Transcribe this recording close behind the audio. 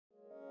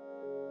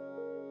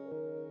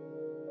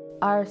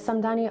Our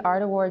Samdani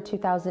Art Award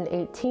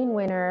 2018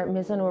 winner,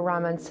 Mizanur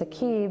Rahman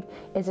Sakib,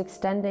 is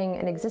extending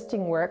an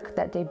existing work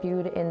that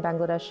debuted in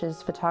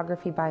Bangladesh's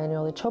photography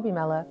biennial Chobi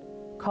Mela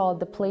called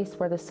The Place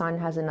Where the Sun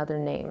Has Another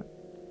Name.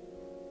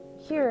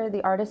 Here,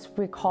 the artist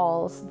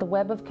recalls the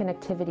web of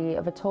connectivity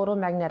of a total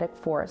magnetic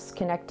force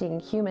connecting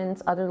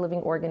humans, other living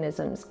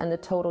organisms, and the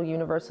total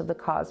universe of the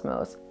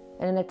cosmos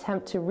in an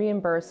attempt to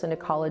reimburse an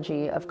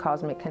ecology of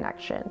cosmic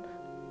connection.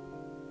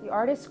 The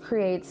artist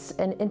creates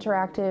an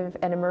interactive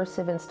and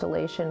immersive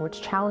installation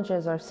which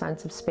challenges our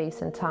sense of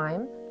space and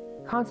time,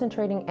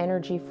 concentrating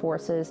energy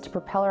forces to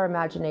propel our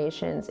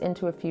imaginations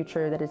into a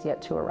future that is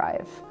yet to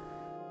arrive.